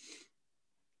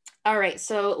 All right,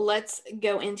 so let's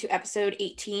go into episode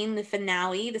 18, the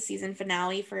finale, the season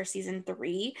finale for season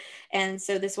 3. And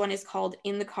so this one is called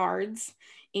In the Cards.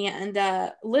 And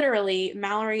literally,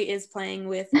 Mallory is playing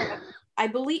with, I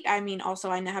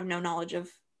have no knowledge of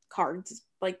cards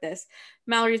like this.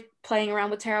 Mallory's playing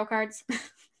around with tarot cards.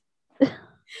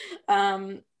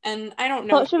 And I don't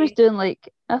know. I thought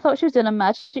she was doing a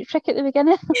magic trick at the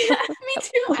beginning. Yeah, me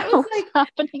too. I was like,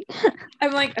 happening?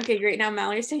 I'm like, okay, great. Now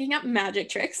Mallory's taking up magic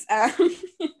tricks.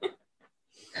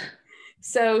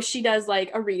 So she does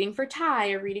like a reading for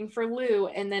Ty, a reading for Lou,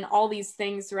 and then all these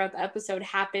things throughout the episode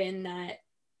happen that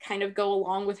kind of go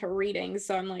along with her readings.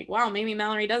 So I'm like, wow, maybe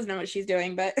Mallory does know what she's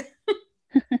doing, but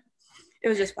it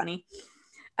was just funny.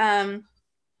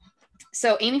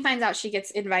 So Amy finds out she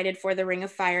gets invited for the Ring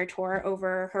of Fire tour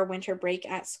over her winter break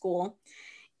at school.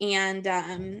 And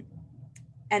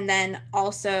then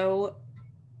also,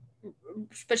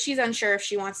 but she's unsure if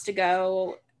she wants to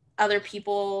go. Other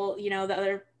people, the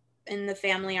other in the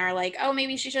family are like, oh,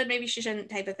 maybe she should, maybe she shouldn't,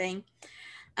 type of thing.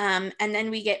 And then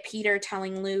we get Peter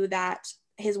telling Lou that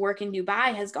his work in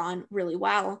Dubai has gone really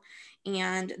well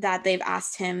and that they've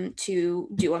asked him to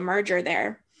do a merger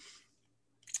there.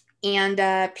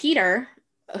 And Peter,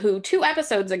 who 2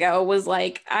 episodes ago was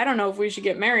like, I don't know if we should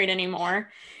get married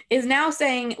anymore, is now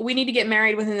saying we need to get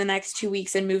married within the next 2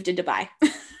 weeks and move to Dubai.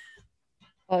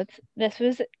 God, this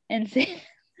was insane.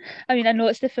 I mean, I know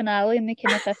it's the finale and they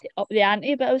kind of have to up the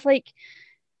ante, but I was like,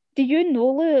 do you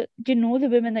know the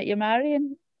woman that you're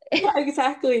marrying? Yeah,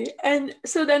 exactly. And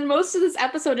so then most of this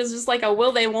episode is just like a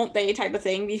will they, won't they type of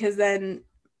thing, because then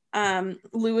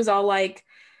Lou is all like,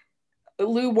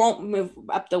 Lou won't move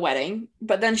up the wedding,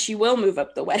 but then she will move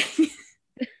up the wedding.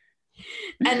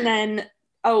 And then,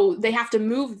 they have to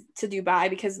move to Dubai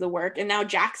because of the work. And now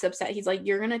Jack's upset. He's like,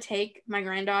 you're going to take my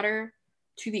granddaughter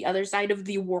to the other side of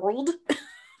the world?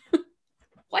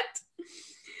 What?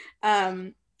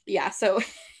 Yeah, so.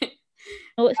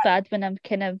 Oh, it's bad when I'm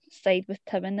kind of side with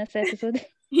Tim in this episode.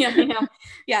 Yeah, I know.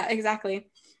 Yeah, exactly.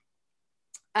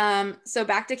 So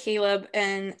back to Caleb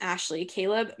and Ashley.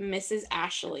 Caleb misses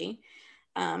Ashley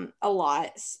a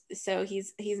lot. So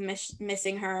he's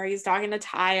missing her. He's talking to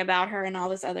Ty about her and all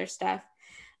this other stuff.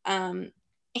 And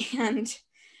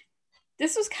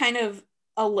this was kind of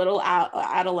a little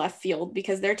out of left field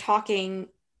because they're talking.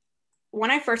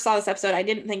 When I first saw this episode, I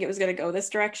didn't think it was going to go this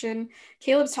direction.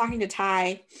 Caleb's talking to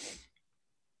Ty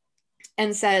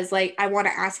and says, like, I want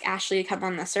to ask Ashley to come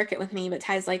on the circuit with me, but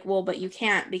Ty's like, well, but you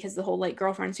can't because the whole like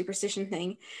girlfriend superstition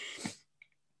thing.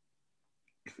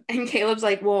 And Caleb's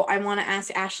like, well, I want to ask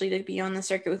Ashley to be on the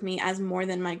circuit with me as more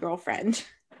than my girlfriend.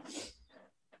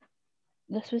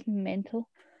 This was mental.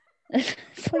 It's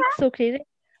like so crazy.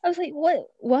 I was like,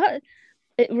 what?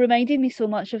 It reminded me so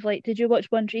much of like, did you watch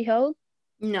One Tree Hill?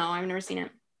 No, I've never seen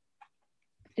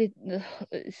it.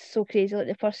 It's so crazy. Like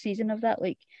the first season of that,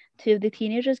 like two of the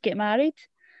teenagers get married.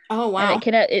 Oh wow.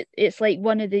 And it's like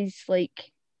one of these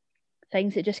like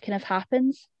things that just kind of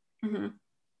happens. Mm-hmm.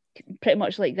 Pretty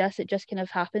much like this, it just kind of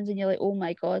happens, and you're like, oh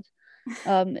my god.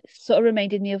 It sort of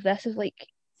reminded me of this, of like,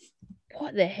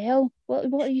 what the hell?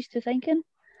 What are you two thinking?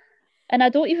 And I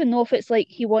don't even know if it's like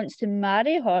he wants to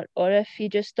marry her or if he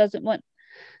just doesn't want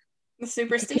the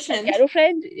superstition.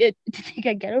 To take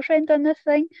a girlfriend on this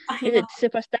thing. Is it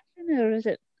superstition or is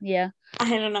it? Yeah.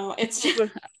 I don't know. It's just...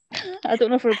 I don't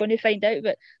know if we're going to find out,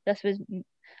 but this was.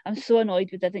 I'm so annoyed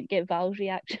we didn't get Val's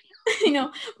reaction. I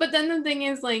know, but then the thing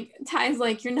is, like, Ty's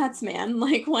like, "You're nuts, man!"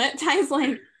 Like, what? Ty's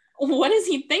like, "What is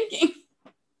he thinking?"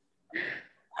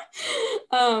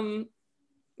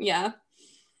 Yeah.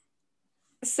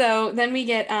 So then we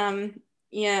get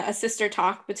a sister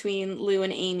talk between Lou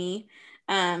and Amy,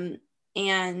 and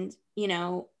you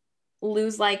know,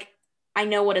 Lou's like, I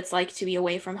know what it's like to be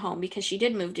away from home because she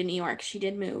did move to New York. She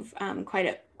did move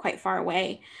quite far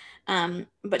away,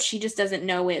 but she just doesn't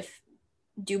know if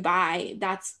Dubai,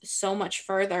 that's so much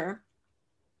further.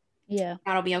 Yeah,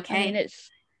 that'll be okay. I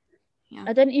mean,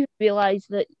 I didn't even realize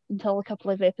that until a couple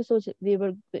of episodes that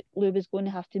Lou was going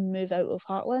to have to move out of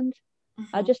Heartland.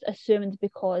 Mm-hmm. I just assumed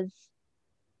because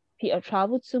Peter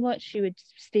traveled so much, she would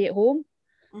stay at home.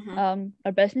 Mm-hmm.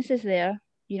 Her business is there.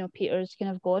 You know, Peter's kind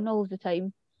of gone all of the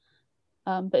time.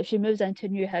 But if she moves into a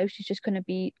new house, she's just going to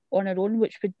be on her own,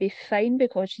 which would be fine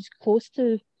because she's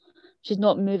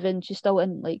not moving. She's still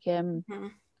in like mm-hmm.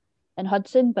 in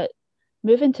Hudson, but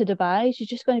moving to Dubai, she's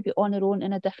just going to be on her own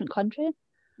in a different country.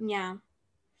 Yeah,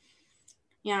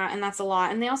 and that's a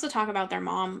lot. And they also talk about their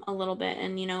mom a little bit,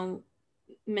 and you know,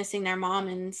 missing their mom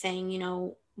and saying, you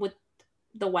know, with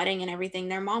the wedding and everything,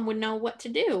 their mom would know what to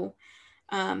do,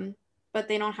 but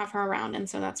they don't have her around, and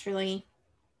so that's really.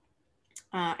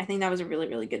 I think that was a really,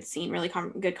 really good scene, really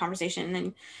good conversation. And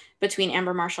then between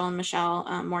Amber Marshall and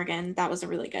Michelle Morgan, that was a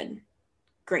really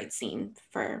great scene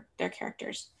for their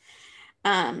characters.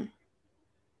 So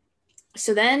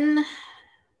then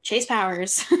Chase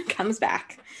Powers comes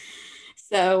back.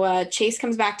 So Chase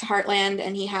comes back to Heartland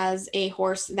and he has a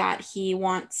horse that he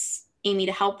wants Amy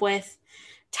to help with.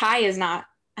 Ty is not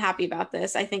happy about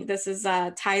this. I think this is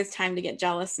Ty's time to get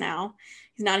jealous now.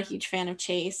 He's not a huge fan of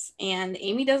Chase, and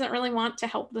Amy doesn't really want to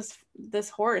help this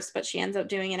horse, but she ends up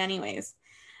doing it anyways.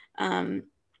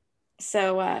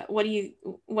 So what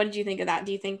did you think of that?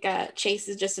 Do you think Chase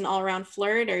is just an all-around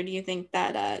flirt, or do you think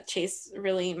that Chase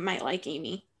really might like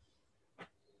Amy?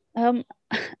 I'm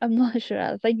not sure.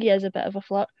 I think he is a bit of a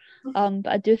flirt. But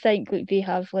I do think like they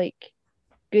have like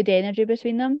good energy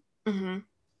between them. Mm-hmm.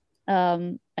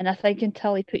 And I think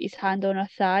until he put his hand on her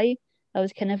thigh, I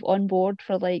was kind of on board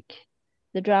for like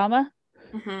the drama.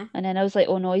 Mm-hmm. And then I was like,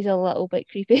 oh no, he's a little bit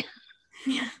creepy.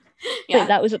 Yeah. Like,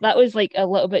 that was like a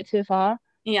little bit too far.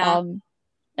 Yeah.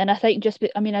 And I think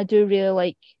I do really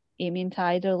like Amy and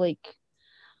Ty. They're like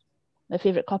my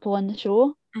favorite couple on the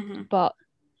show. Mm-hmm. But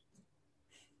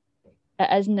it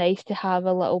is nice to have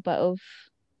a little bit of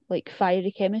like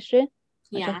fiery chemistry,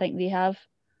 which I think they have.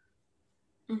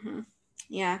 Mm-hmm.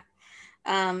 Yeah.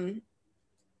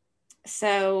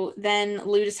 So then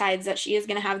Lou decides that she is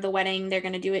going to have the wedding. They're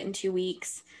going to do it in 2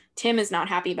 weeks. Tim is not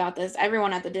happy about this.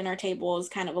 Everyone at the dinner table is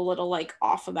kind of a little like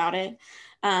off about it.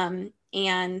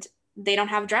 And they don't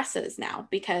have dresses now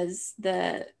because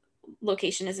the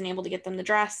location isn't able to get them the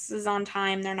dresses on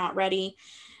time. They're not ready.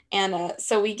 And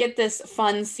so we get this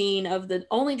fun scene of the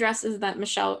only dresses that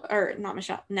not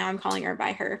Michelle, now I'm calling her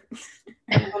by her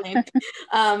name.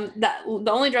 That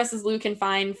the only dresses Lou can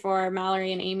find for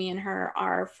Mallory and Amy and her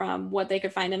are from what they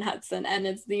could find in Hudson. And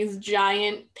it's these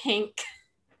giant pink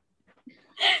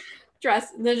dress.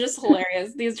 They're just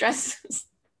hilarious. These dresses.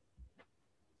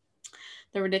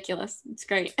 They're ridiculous. It's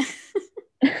great.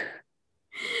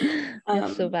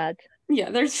 It's so bad. Yeah,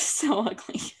 they're just so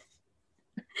ugly.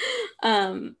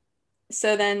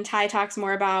 So then Ty talks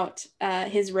more about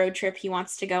his road trip he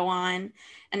wants to go on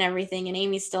and everything, and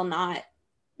Amy's still not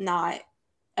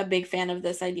a big fan of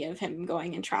this idea of him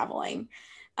going and traveling.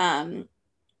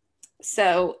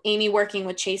 So Amy, working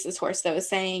with Chase's horse, though, is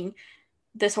saying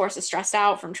this horse is stressed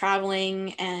out from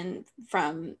traveling and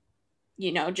from,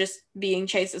 just being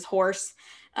Chase's horse.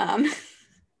 And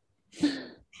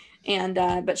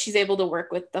but she's able to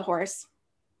work with the horse.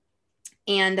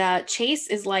 And Chase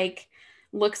is like,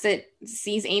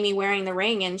 sees Amy wearing the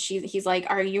ring, and he's like,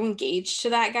 "Are you engaged to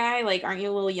that guy? Like, aren't you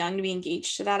a little young to be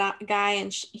engaged to that guy?"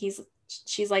 And she's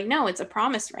like, "No, it's a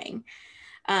promise ring."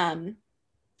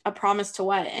 A promise to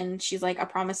what? And she's like, "A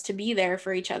promise to be there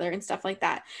for each other," and stuff like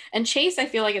that. And Chase, I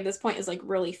feel like at this point, is like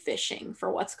really fishing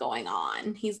for what's going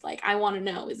on. He's like, "I want to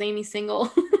know, is Amy single?"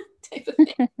 type of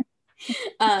thing.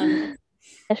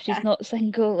 If she's not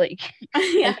single, like,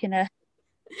 yeah. how can I?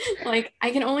 Like,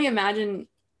 I can only imagine.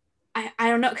 I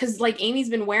don't know, because like Amy's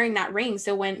been wearing that ring.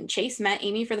 So when Chase met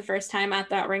Amy for the first time at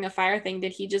that Ring of Fire thing,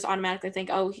 did he just automatically think,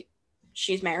 "Oh,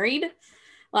 she's married,"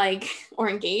 like, or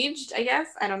engaged? I guess,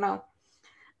 I don't know.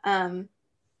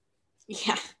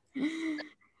 Yeah.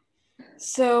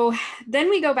 So then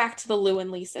we go back to the Lou and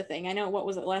Lisa thing. I know, what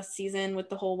was it, last season with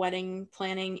the whole wedding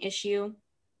planning issue?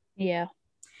 Yeah.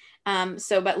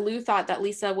 But Lou thought that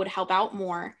Lisa would help out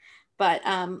more. But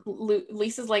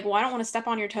Lisa's like, "Well, I don't want to step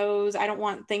on your toes. I don't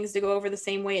want things to go over the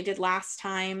same way it did last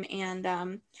time."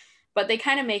 And but they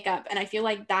kind of make up. And I feel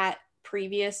like that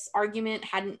previous argument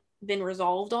hadn't been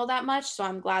resolved all that much. So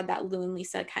I'm glad that Lou and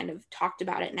Lisa kind of talked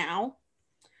about it now.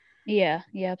 Yeah,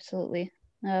 absolutely.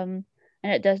 And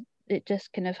it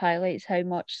just kind of highlights how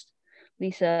much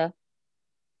Lisa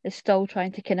is still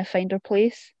trying to kind of find her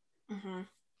place.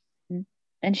 Mm-hmm.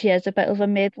 And she is a bit of a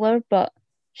meddler, but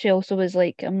she also was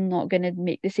like, "I'm not going to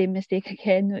make the same mistake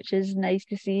again," which is nice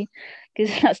to see,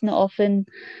 because that's not often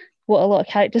what a lot of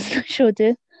characters in the show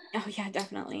do. Oh yeah,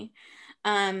 definitely.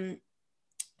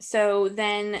 So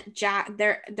then Jack,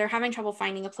 they're having trouble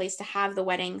finding a place to have the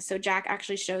wedding. So Jack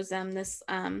actually shows them this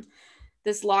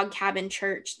log cabin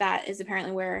church that is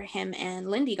apparently where him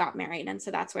and Lindy got married, and so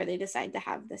that's where they decide to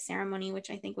have the ceremony, which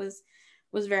I think was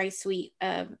very sweet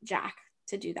of Jack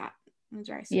to do that. It was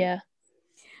very sweet.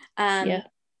 Yeah.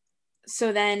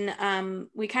 So then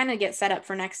we kind of get set up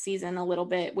for next season a little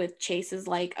bit with Chase's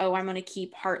like, "Oh, I'm going to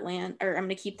keep Heartland, or I'm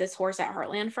going to keep this horse at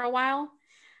Heartland for a while."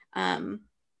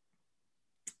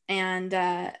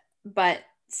 But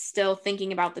still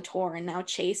thinking about the tour. And now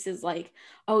Chase is like,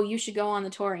 "Oh, you should go on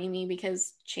the tour, Amy,"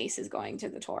 because Chase is going to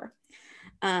the tour.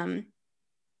 And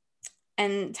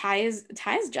Ty is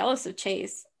jealous of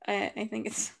Chase. I think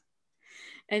it's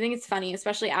funny,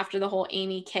 especially after the whole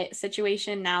Amy Kit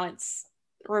situation. Now it's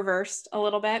reversed a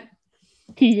little bit.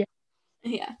 Yeah.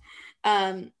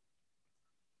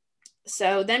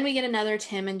 So then we get another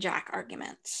Tim and Jack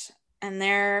argument, and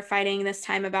they're fighting this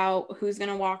time about who's going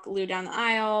to walk Lou down the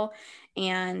aisle.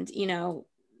 And Jack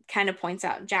kind of points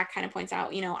out,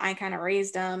 I kind of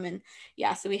raised him. And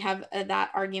yeah, so we have that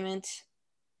argument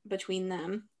between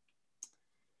them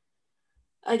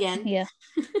again. Yeah.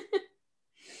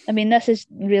 I mean, this is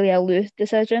really a Lou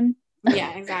decision.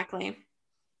 Yeah, exactly.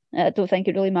 I don't think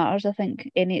it really matters. I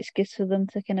think any excuse for them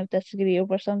to kind of disagree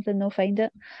over something, they'll find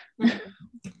it.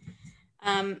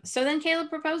 So then Caleb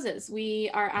proposes. We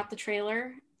are at the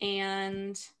trailer,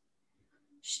 and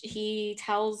he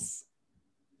tells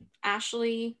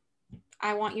Ashley,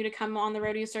 "I want you to come on the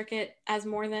rodeo circuit as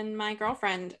more than my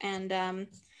girlfriend." And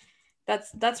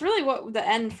that's really what the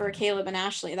end for Caleb and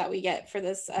Ashley that we get for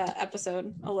this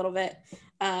episode a little bit.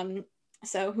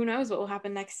 So who knows what will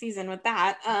happen next season with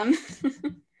that.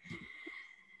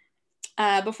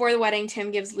 Before the wedding,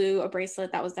 Tim gives Lou a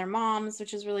bracelet that was their mom's,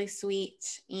 which is really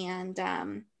sweet.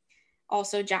 And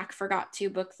also Jack forgot to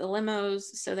book the limos,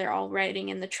 so they're all riding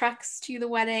in the trucks to the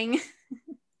wedding.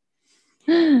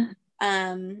 Which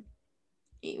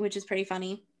is pretty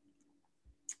funny.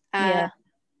 Yeah.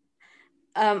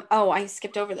 I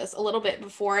skipped over this a little bit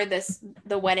before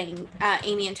the wedding.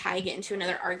 Amy and Ty get into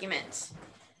another argument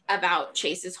about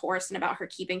Chase's horse and about her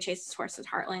keeping Chase's horse at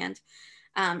Heartland.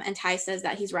 And Ty says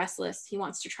that he's restless. He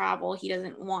wants to travel. He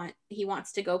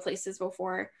wants to go places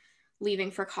before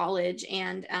leaving for college.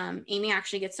 And Amy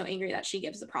actually gets so angry that she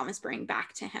gives the promise ring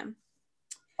back to him.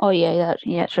 Oh yeah,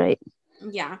 that's right.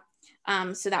 Yeah.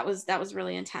 So that was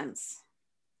really intense.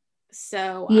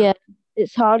 So yeah,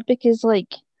 it's hard because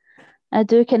like I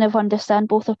do kind of understand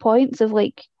both the points of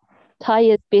like Ty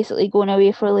is basically going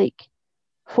away for like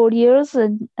 4 years,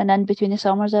 and in between the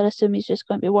summers I assume he's just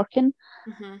going to be working.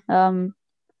 Mm-hmm.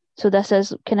 So this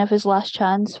is kind of his last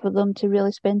chance for them to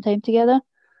really spend time together.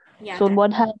 Yeah. So on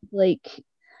one hand, like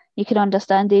you can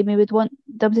understand Amy would want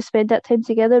them to spend that time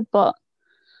together, but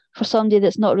for somebody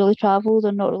that's not really travelled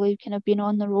or not really kind of been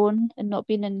on their own and not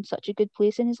been in such a good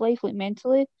place in his life, like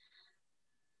mentally,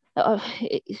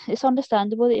 it's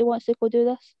understandable that he wants to go do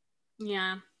this.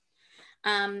 Yeah.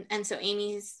 And so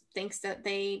Amy thinks that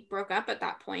they broke up at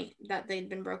that point, that they'd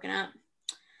been broken up.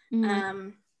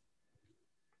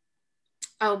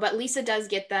 Oh, but Lisa does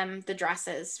get them the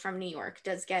dresses from New York,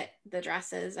 does get the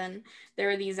dresses. And there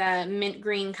were these mint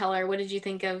green color. What did you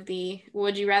think of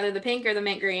would you rather the pink or the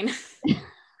mint green?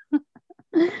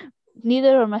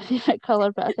 Neither are my favourite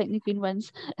colour, but I think the green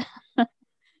wins.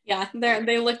 Yeah,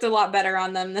 they looked a lot better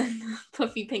on them than the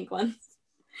puffy pink ones.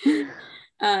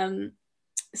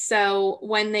 So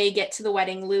when they get to the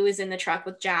wedding, Lou is in the truck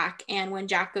with Jack, and when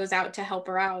Jack goes out to help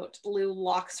her out, Lou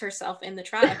locks herself in the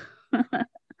truck.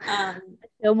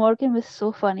 Jill Morgan was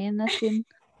so funny in this scene.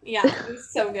 Yeah, it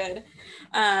was so good.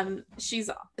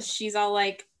 She's all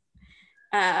like,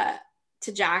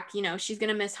 to Jack, you know, she's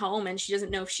gonna miss home, and she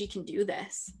doesn't know if she can do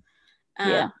this.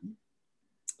 Yeah.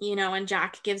 You know, and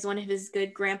Jack gives one of his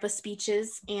good grandpa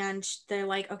speeches, and they're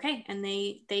like, okay, and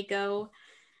they go,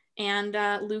 and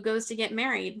Lou goes to get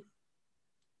married.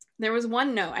 There was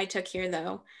one note I took here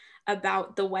though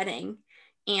about the wedding,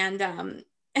 and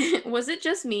was it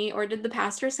just me, or did the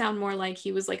pastor sound more like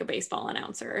he was like a baseball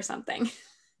announcer or something?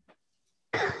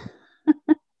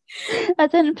 I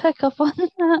didn't pick up on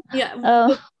that.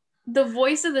 Yeah, the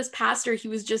voice of this pastor, he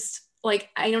was just like,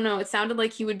 I don't know, it sounded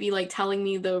like he would be like telling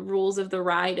me the rules of the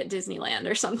ride at Disneyland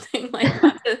or something, like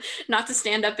not to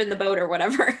stand up in the boat or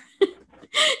whatever.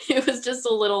 It was just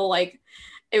a little like,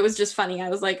 it was just funny. I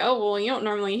was like, oh, well, you don't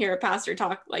normally hear a pastor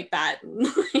talk like that.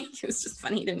 It was just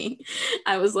funny to me.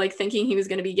 I was like thinking he was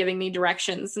going to be giving me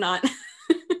directions, not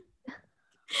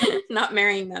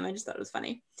marrying them. I just thought it was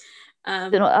funny. I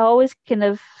always kind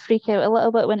of freak out a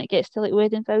little bit when it gets to like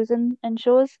wedding vows and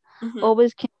shows.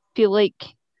 Always can feel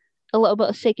like a little bit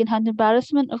of secondhand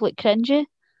embarrassment of like cringy.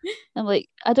 I'm like,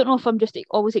 I don't know if I'm just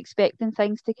always expecting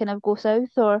things to kind of go south,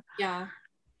 or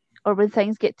when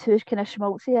things get too kind of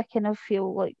schmaltzy, I kind of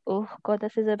feel like, oh god,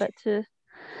 this is a bit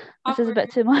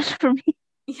too much for me.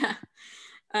 Yeah.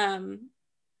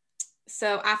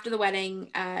 So after the wedding,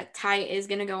 Ty is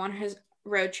gonna go on his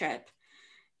road trip,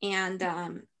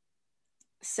 and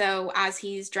so as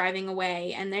he's driving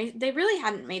away, and they really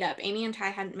hadn't made up. Amy and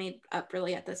Ty hadn't made up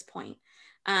really at this point.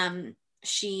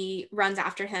 She runs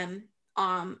after him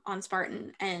on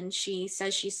Spartan, and she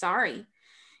says she's sorry,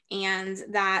 and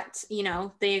that, you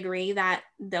know, they agree that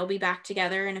they'll be back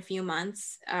together in a few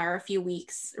months or a few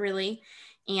weeks, really.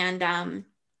 And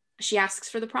she asks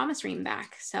for the promise ring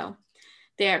back. So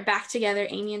they're back together.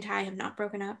 Amy and Ty have not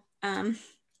broken up. And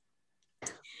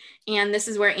this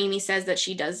is where Amy says that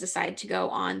she does decide to go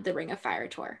on the Ring of Fire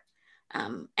tour.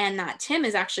 And that Tim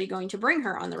is actually going to bring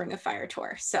her on the Ring of Fire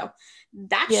tour. So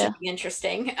that should be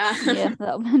interesting. Yeah,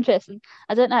 that'll be interesting.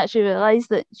 I didn't actually realise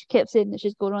that she kept saying that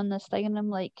she's going on this thing, and I'm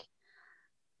like,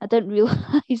 I didn't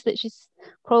realise that she's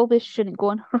probably shouldn't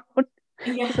go on her own.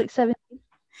 Yeah. She's like 17.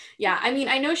 Yeah, I mean,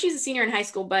 I know she's a senior in high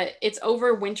school, but it's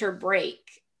over winter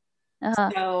break.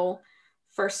 So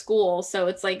for school, so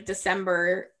it's like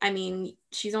December. I mean,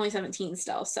 she's only 17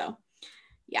 still, so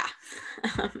yeah.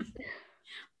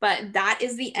 But that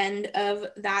is the end of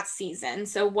that season.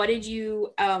 So what did you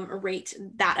rate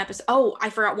that episode? Oh, I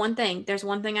forgot one thing. There's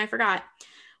one thing I forgot.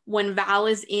 When Val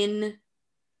is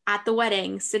at the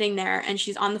wedding sitting there, and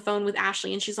she's on the phone with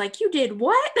Ashley, and she's like, you did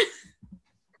what?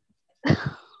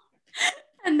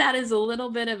 And that is a little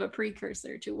bit of a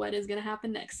precursor to what is going to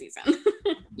happen next season.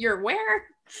 You're where?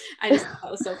 I just thought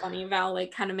that was so funny. Val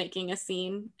like kind of making a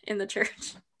scene in the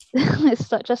church. It's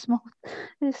such a small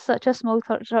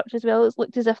church as well. It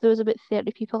looked as if there was about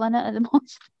 30 people in it at the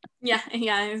most. Yeah,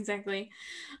 exactly.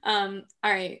 All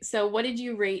right. So what did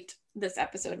you rate this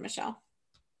episode, Michelle?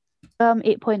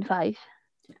 8.5.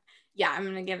 Yeah, I'm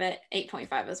gonna give it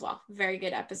 8.5 as well. Very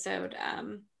good episode.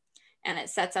 And it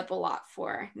sets up a lot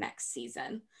for next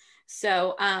season.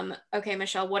 So, okay,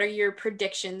 Michelle, what are your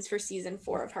predictions for season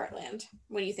 4 of Heartland?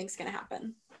 What do you think is going to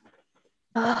happen?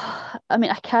 I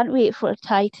mean, I can't wait for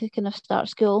Ty to kind of start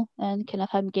school and kind of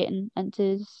him getting into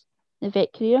his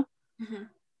vet career.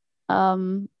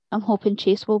 I'm hoping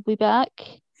Chase will be back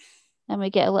and we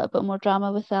get a little bit more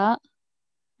drama with that.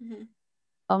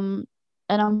 And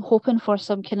I'm hoping for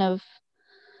some kind of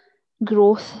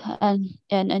growth and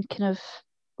kind of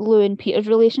Lou and Peter's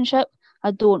relationship. I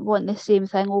don't want the same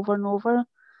thing over and over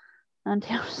in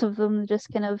terms of them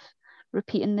just kind of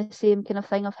repeating the same kind of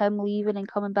thing of him leaving and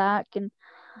coming back, and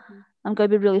I'm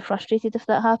going to be really frustrated if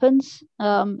that happens.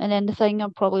 And then the thing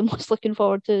I'm probably most looking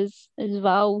forward to is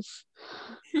Val's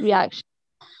reaction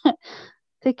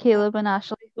to Caleb and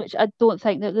Ashley, which I don't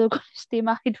think that they're going to stay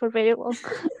married for very long.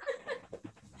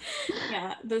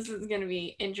 Yeah, this is going to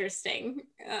be interesting.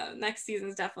 Next season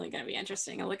is definitely going to be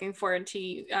interesting. I'm looking forward to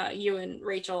you and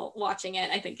Rachel watching it.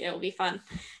 I think it will be fun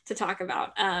to talk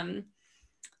about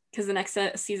because the next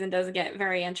season does get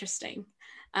very interesting.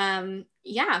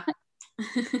 Yeah.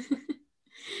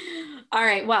 All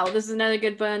right. Well, this is another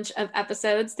good bunch of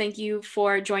episodes. Thank you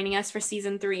for joining us for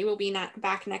season 3. We'll be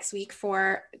back next week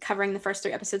for covering the first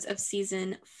 3 episodes of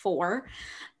season 4.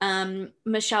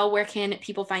 Michelle, where can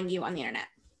people find you on the internet?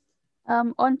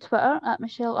 On Twitter at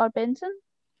Michelle R. Benson.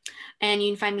 And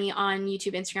you can find me on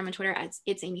YouTube, Instagram, and Twitter at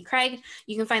It's Amy Craig.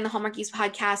 You can find the Hallmarkies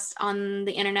podcast on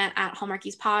the internet at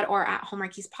Hallmarkies Pod or at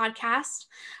Hallmarkies Podcast.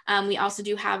 We also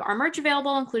do have our merch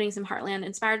available, including some Heartland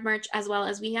inspired merch, as well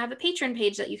as we have a Patreon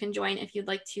page that you can join if you'd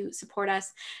like to support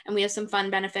us. And we have some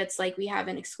fun benefits, like we have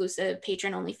an exclusive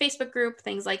patron-only Facebook group,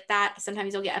 things like that.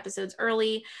 Sometimes you'll get episodes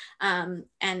early, and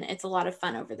it's a lot of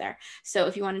fun over there. So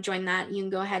if you want to join that, you can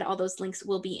go ahead. All those links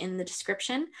will be in the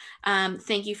description.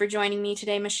 Thank you for joining me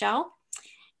today, Michelle.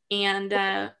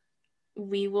 And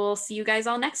we will see you guys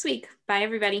all next week. Bye,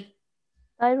 everybody.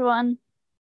 Bye, everyone.